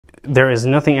There is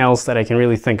nothing else that I can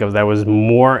really think of that was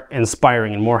more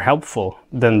inspiring and more helpful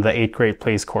than the 8th grade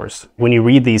plays course. When you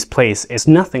read these plays, it's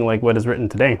nothing like what is written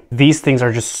today. These things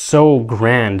are just so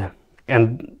grand,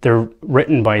 and they're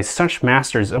written by such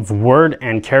masters of word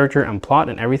and character and plot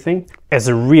and everything. It's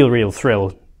a real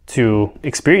thrill to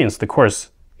experience the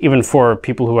course. Even for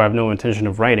people who have no intention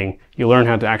of writing, you learn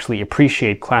how to actually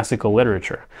appreciate classical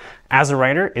literature. As a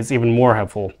writer, it's even more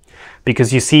helpful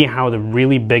because you see how the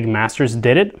really big masters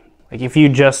did it. Like if you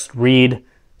just read,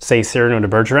 say, Cyrano de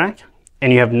Bergerac,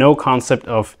 and you have no concept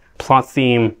of plot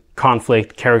theme,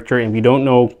 conflict, character, and you don't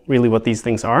know really what these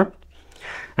things are,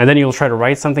 and then you'll try to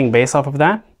write something based off of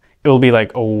that, it will be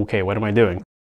like, oh, okay, what am I doing?